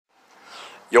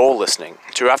You're listening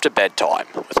to After Bedtime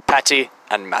with Patty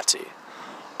and Matty.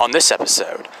 On this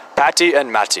episode, Patty and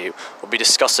Matty will be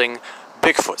discussing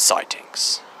Bigfoot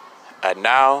sightings. And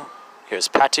now, here's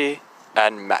Patty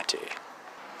and Matty.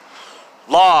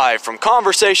 Live from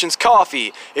Conversations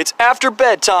Coffee, it's After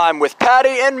Bedtime with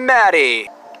Patty and Matty.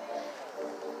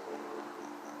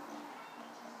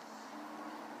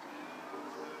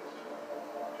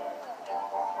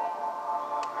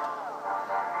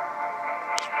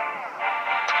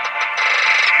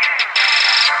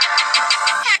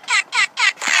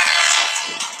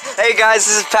 Hey guys,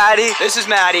 this is Patty. This is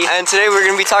Matty. And today we're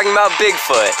going to be talking about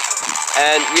Bigfoot.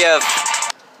 And we have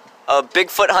a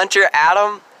Bigfoot Hunter,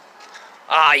 Adam.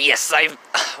 Ah, yes,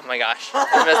 oh my gosh,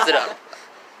 I messed it up.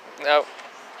 Nope.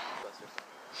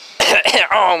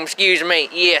 Oh, excuse me.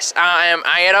 Yes, I am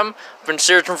Adam. Been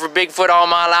searching for Bigfoot all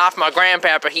my life. My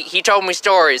grandpapa, he told me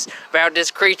stories about this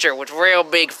creature with real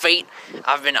big feet.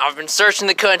 I've been searching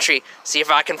the country, see if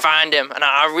I can find him, and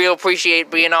I real appreciate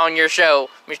being on your show,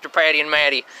 Mr. Patty and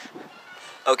Matty.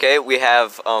 Okay, we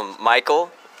have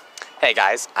Michael. Hey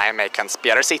guys, I am a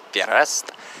conspiracy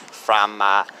theorist from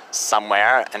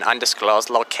somewhere, an undisclosed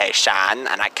location,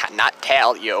 and I cannot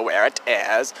tell you where it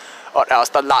is, or else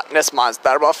the Loch Ness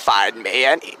Monster will find me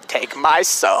and take my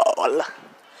soul.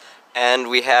 And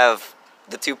we have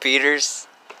the two Peters.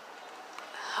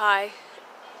 Hi.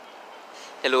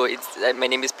 Hello, my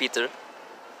name is Peter.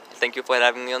 Thank you for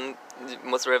having me on the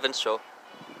Most Relevant Show.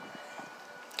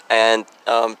 And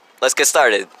let's get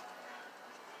started.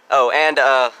 Oh, and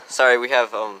sorry, we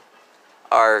have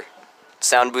our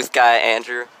sound booth guy,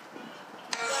 Andrew.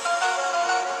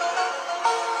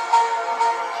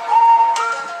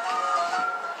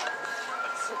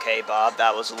 Okay, Bob,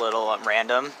 that was a little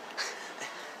random.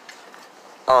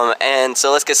 And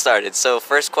so let's get started. So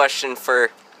first question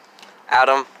for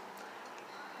Adam.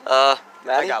 Matty?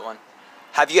 I got one.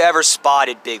 Have you ever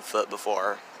spotted Bigfoot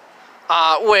before?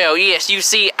 Well, yes, you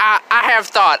see, I have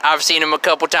thought I've seen him a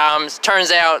couple times. Turns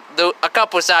out a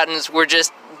couple sightings were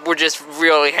just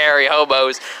really hairy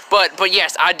hobos. But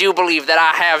yes, I do believe that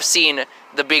I have seen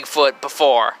the Bigfoot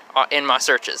before in my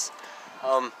searches.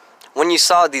 When you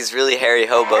saw these really hairy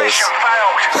hobos,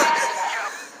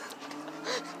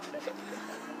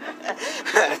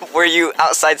 were you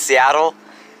outside Seattle?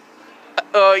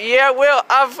 Yeah, well,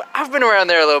 I've been around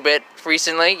there a little bit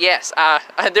recently. Yes,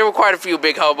 there were quite a few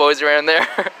big hobos around there.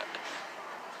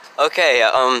 Okay,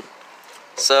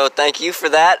 so thank you for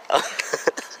that.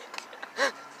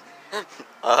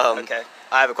 Okay,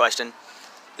 I have a question.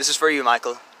 This is for you,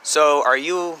 Michael. So, are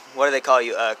you, what do they call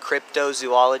you, a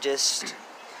cryptozoologist?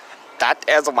 That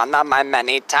is one of my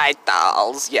many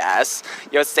titles, yes.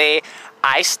 You see,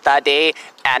 I study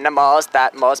animals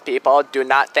that most people do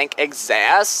not think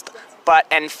exist, but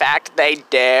in fact they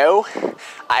do.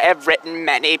 I have written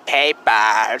many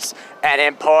papers and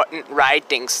important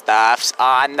writing stuffs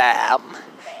on them.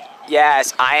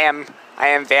 Yes, I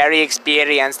am very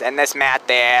experienced in this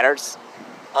matters.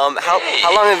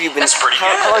 How long have you been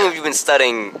how long have you been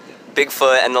studying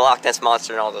Bigfoot and the Loch Ness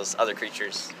Monster and all those other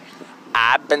creatures?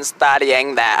 I've been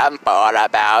studying them for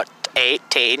about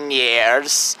 18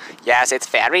 years. Yes, it's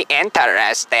very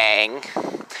interesting.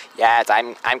 Yes,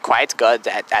 I'm quite good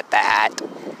at that.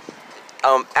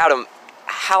 Adam,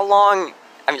 how long,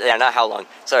 not how long,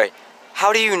 sorry.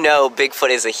 How do you know Bigfoot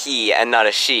is a he and not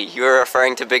a she? You were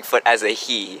referring to Bigfoot as a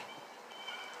he.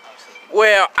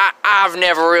 Well, I've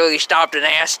never really stopped and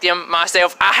asked him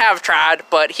myself. I have tried,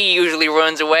 but he usually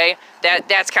runs away.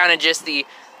 That's kind of just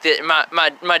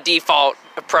my default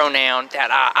pronoun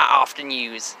that I often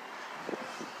use.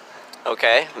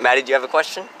 Okay, Matty, do you have a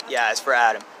question? Yeah, it's for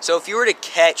Adam. So, if you were to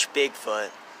catch Bigfoot,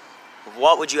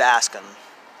 what would you ask him?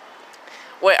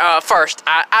 Well, first,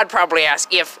 I'd probably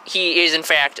ask if he is in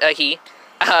fact a he.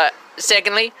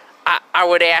 Secondly, I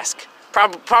would ask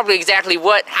probably exactly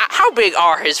how big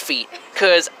are his feet?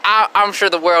 Because I'm sure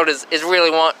the world is really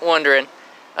wondering,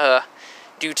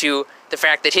 due to the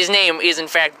fact that his name is in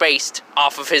fact based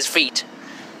off of his feet.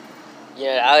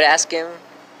 Yeah, I would ask him.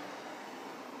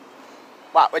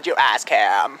 What would you ask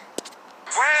him?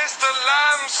 Where's the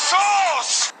lamb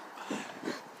sauce?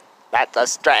 That's a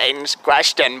strange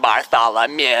question,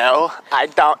 Bartholomew. I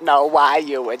don't know why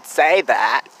you would say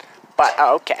that, but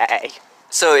okay.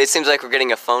 So it seems like we're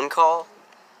getting a phone call.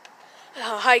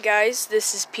 Hi guys,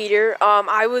 this is Peter.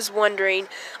 I was wondering,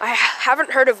 I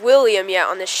haven't heard of William yet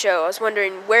on this show. I was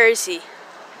wondering, where is he?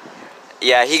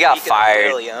 Yeah, he got Speaking of fired.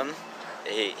 William,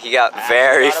 He got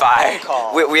very fired.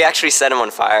 We actually set him on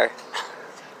fire.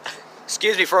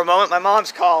 excuse me for a moment, my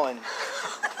mom's calling.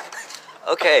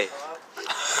 Okay.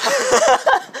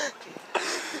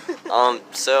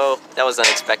 So that was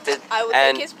unexpected. I would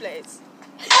and take his place.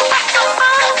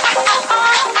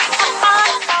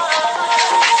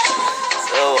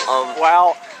 So,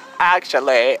 Well,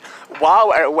 actually, while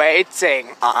we're waiting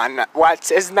on what's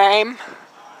his name?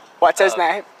 What's his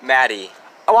name? Matty.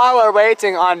 While we're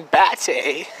waiting on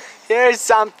Betty, here's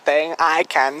something I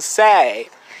can say.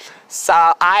 So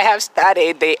I have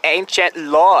studied the ancient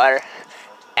lore,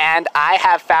 and I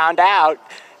have found out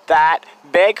that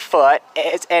Bigfoot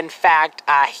is in fact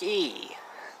a he.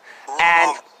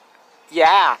 And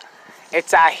yeah,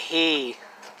 it's a he.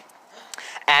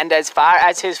 And as far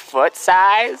as his foot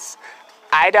size,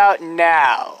 I don't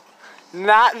know.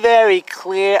 Not very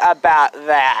clear about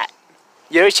that.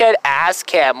 You should ask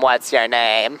him what's your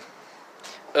name.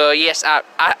 Yes,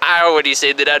 I already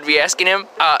said that I'd be asking him.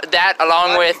 That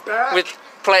along with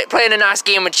playing a nice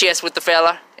game of chess with the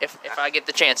fella, if I get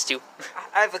the chance to.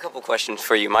 I have a couple questions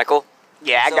for you, Michael.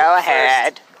 Yeah, So go first-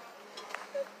 ahead.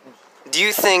 Do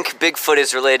you think Bigfoot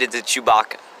is related to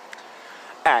Chewbacca?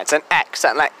 That's an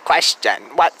excellent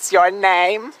question. What's your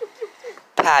name?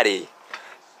 Patty.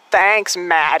 Thanks,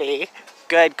 Matty.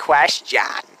 Good question.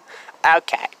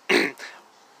 Okay.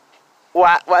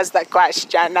 What was the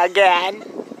question again?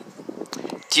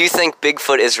 Do you think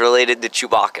Bigfoot is related to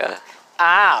Chewbacca?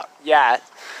 Oh, yes.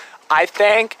 I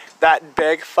think that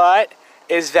Bigfoot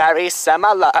is very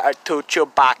similar to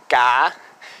Chewbacca.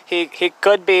 He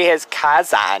could be his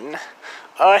cousin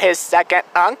or his second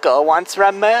uncle once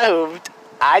removed.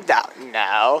 I don't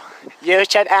know. You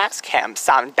should ask him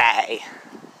someday.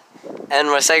 And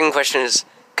my second question is,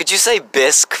 could you say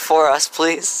bisque for us,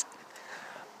 please?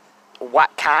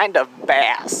 What kind of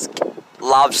bisque?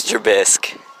 Lobster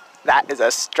bisque. That is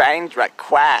a strange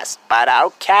request, but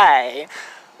okay.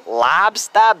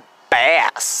 Lobster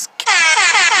bisque.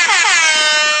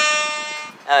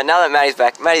 Now that Maddie's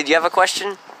back, Maddie, do you have a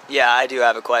question? Yeah, I do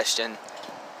have a question.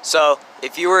 So,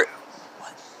 if you were...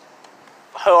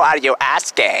 Who are you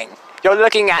asking? You're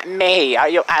looking at me. Are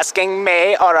you asking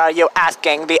me or are you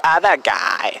asking the other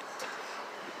guy?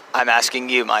 I'm asking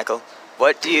you, Michael.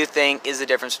 What do you think is the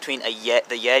difference between the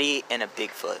Yeti and a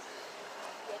Bigfoot?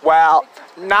 Well,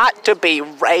 not to be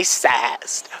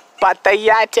racist, but the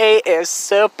Yeti is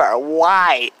super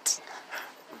white.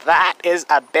 That is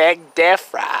a big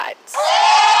difference.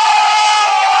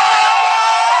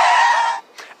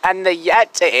 And the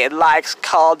Yeti likes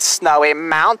cold, snowy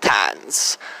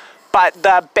mountains. But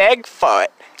the Bigfoot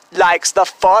likes the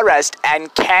forest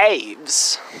and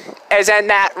caves. Isn't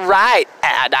that right,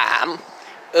 Adam?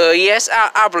 Yes,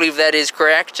 I believe that is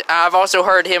correct. I've also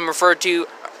heard him referred to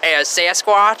as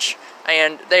Sasquatch,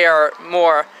 and they are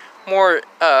more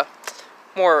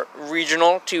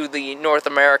regional to the North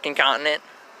American continent.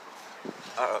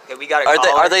 Okay, we got a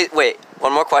Are they, wait,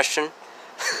 one more question.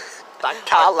 The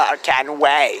color can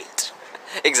wait.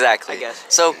 Exactly. I guess.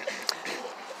 So,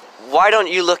 why don't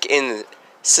you look in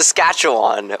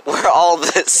Saskatchewan, where all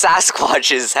the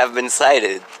Sasquatches have been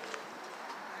sighted?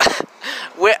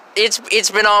 Well, it's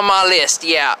been on my list,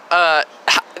 yeah.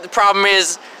 The problem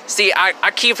is, see, I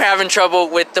keep having trouble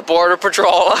with the Border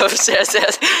Patrol of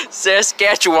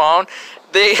Saskatchewan.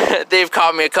 They've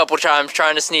caught me a couple times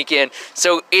trying to sneak in,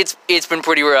 so it's been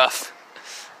pretty rough.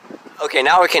 Okay,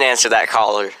 now we can answer that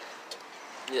caller.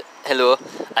 Hello,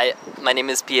 my name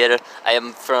is Pierre. I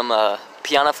am from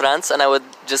Piana, France, and I would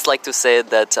just like to say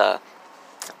that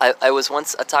I was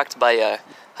once attacked by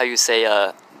how you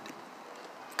say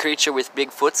creature with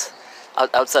big foot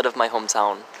outside of my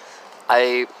hometown.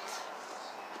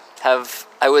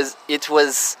 It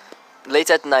was late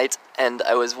at night, and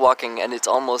I was walking, and it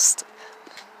almost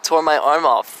tore my arm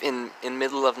off in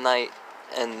middle of night,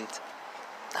 and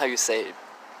how you say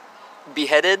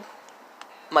beheaded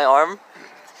my arm.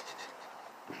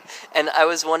 And I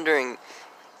was wondering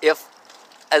if,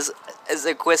 as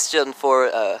a question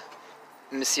for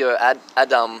Monsieur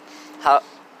Adam,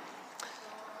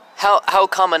 how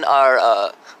common are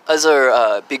other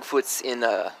Bigfoots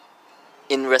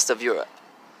in rest of Europe?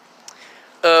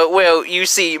 Well, you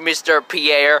see, Mr.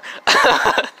 Pierre,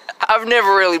 I've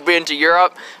never really been to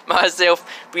Europe myself,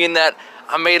 being that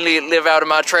I mainly live out of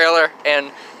my trailer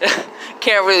and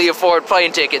can't really afford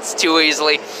plane tickets too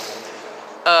easily.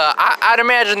 I'd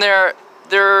imagine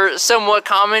they're somewhat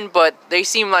common, but they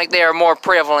seem like they are more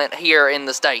prevalent here in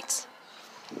the States.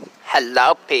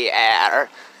 Hello, Pierre.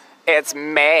 It's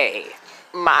me,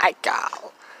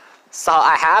 Michael. So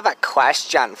I have a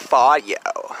question for you.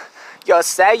 You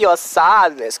say you saw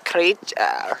this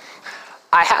creature.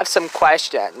 I have some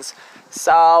questions.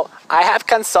 So I have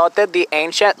consulted the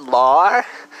ancient lore,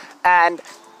 and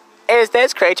is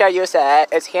this creature you said,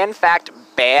 is he in fact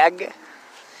big?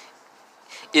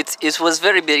 It was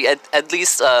very big, at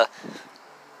least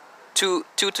 2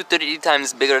 to 3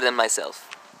 times bigger than myself.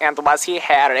 And was he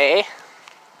hairy?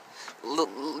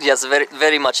 Yes,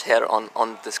 very much hair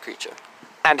on this creature.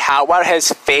 And how were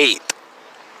his feet?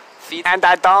 Feet. And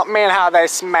I don't mean how they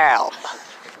smelled.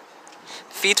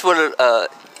 Feet were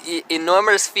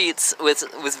enormous feet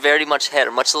with very much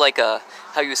hair, much like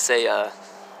how you say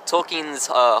Tolkien's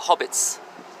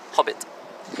Hobbit.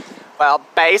 Well,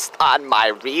 based on my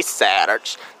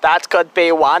research, that could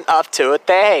be one of two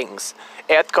things.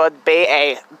 It could be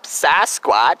a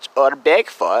Sasquatch or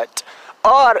Bigfoot,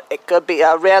 or it could be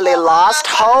a really lost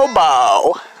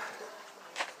hobo.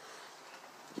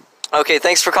 Okay,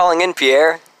 thanks for calling in,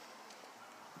 Pierre.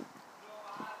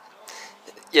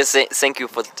 Yes, thank you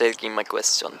for taking my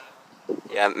question.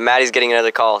 Yeah, Maddie's getting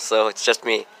another call, so it's just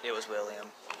me. It was William.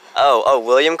 Oh,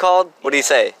 William called? What did he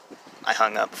say? I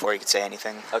hung up before he could say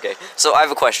anything. Okay, so I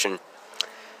have a question.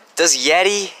 Does the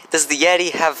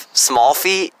Yeti have small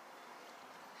feet?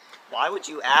 Why would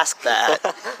you ask that?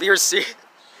 You're serious.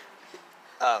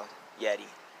 Oh, Yeti.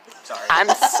 Sorry. I'm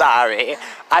sorry.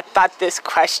 I thought this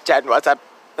question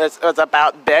was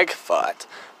about Bigfoot,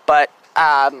 but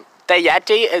the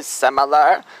Yeti is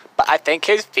similar, but I think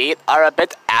his feet are a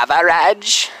bit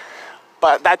average.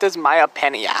 But that is my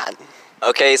opinion.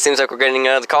 Okay, it seems like we're getting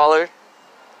another caller.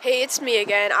 Hey, it's me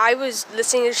again. I was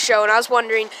listening to the show and I was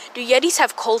wondering, do Yetis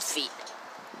have cold feet?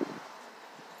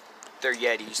 They're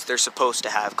Yetis. They're supposed to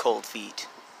have cold feet.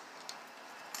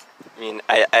 I mean,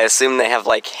 I assume they have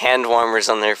like hand warmers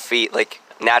on their feet, like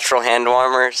natural hand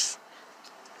warmers.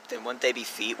 Then wouldn't they be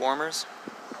feet warmers?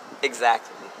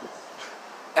 Exactly.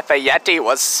 If a Yeti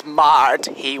was smart,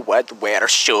 he would wear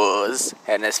shoes,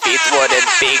 and his feet wouldn't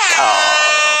be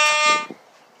cold.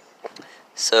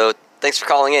 So, thanks for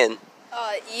calling in.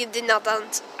 You did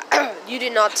not you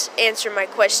did not answer my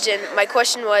question. My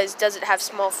question was, does it have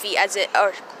small feet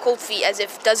or cold feet?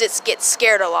 Does it get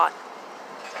scared a lot?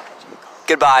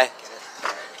 Goodbye.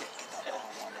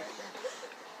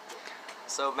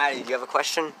 So, Maddie, do you have a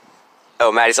question?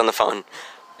 Oh, Maddie's on the phone.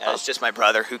 Yeah, it's just my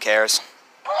brother. Who cares?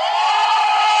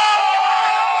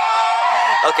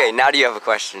 Okay, now do you have a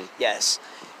question? Yes.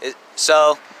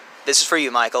 So, this is for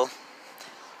you, Michael.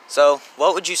 So,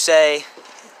 what would you say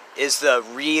is the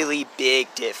really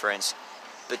big difference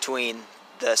between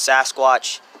the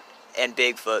Sasquatch and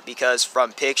Bigfoot? Because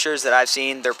from pictures that I've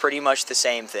seen, they're pretty much the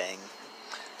same thing.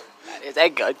 That is a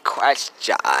good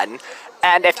question.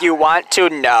 And if you want to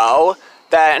know,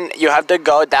 then you have to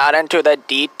go down into the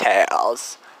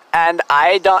details. And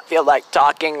I don't feel like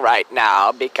talking right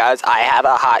now because I have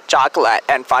a hot chocolate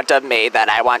in front of me that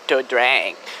I want to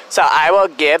drink. So I will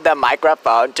give the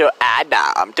microphone to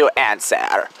Adam to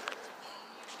answer.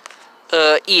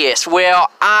 Yes,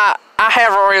 well, I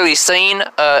haven't really seen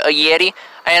a Yeti,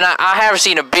 and I have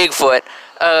seen a Bigfoot.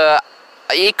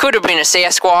 It could have been a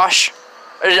Sasquatch.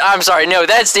 I'm sorry, no,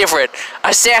 that's different. A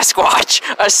Sasquatch.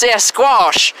 A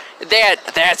Sasquatch.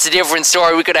 That's a different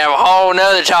story. We could have a whole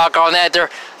nother talk on that. They're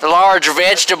large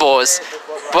vegetables.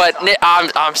 But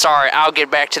I'm sorry, I'll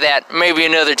get back to that maybe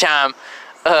another time.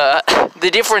 The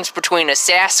difference between a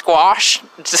Sasquatch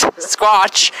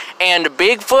and a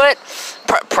Bigfoot,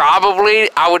 probably,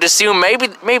 I would assume,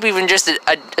 maybe even just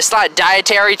a slight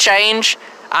dietary change.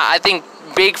 I think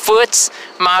Bigfoots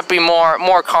might be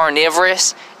more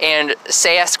carnivorous, and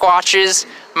Sasquatches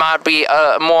might be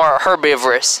more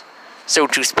herbivorous, so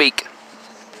to speak.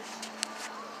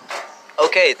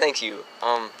 Okay, thank you.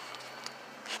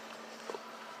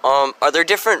 Are there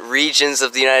different regions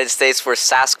of the United States where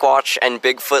Sasquatch and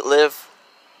Bigfoot live?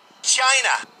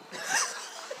 China.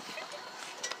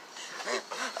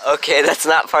 Okay, that's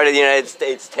not part of the United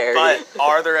States, Terry. But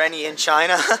are there any in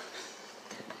China?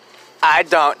 I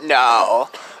don't know.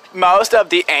 Most of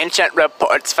the ancient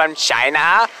reports from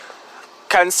China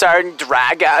concern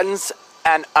dragons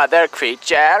and other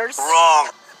creatures. Wrong.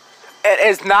 It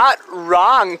is not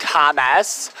wrong,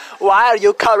 Thomas. Why are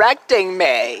you correcting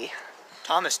me?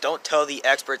 Thomas, don't tell the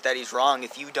expert that he's wrong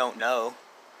if you don't know.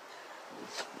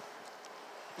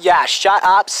 Yeah, shut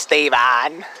up,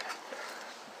 Steven.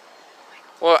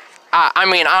 Well, I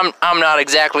mean, I'm not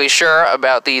exactly sure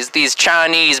about these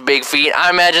Chinese big feet. I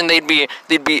imagine they'd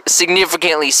be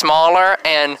significantly smaller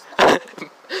and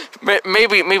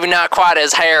maybe not quite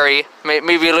as hairy.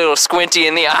 Maybe a little squinty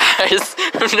in the eyes.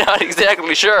 I'm not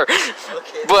exactly sure.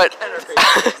 Okay, But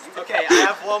okay, I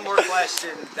have one more question.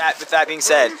 With that being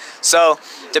said, so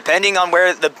depending on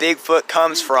where the Bigfoot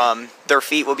comes from, their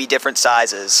feet will be different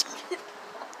sizes.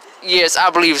 yes, I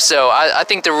believe so. I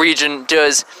think the region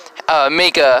does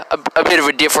make a bit of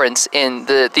a difference in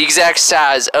the exact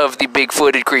size of the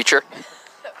big-footed creature.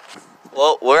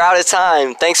 Well, we're out of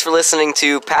time. Thanks for listening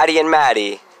to Patty and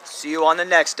Matty. See you on the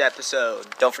next episode.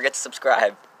 Don't forget to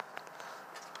subscribe.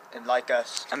 And like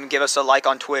us. Give us a like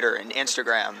on Twitter and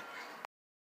Instagram.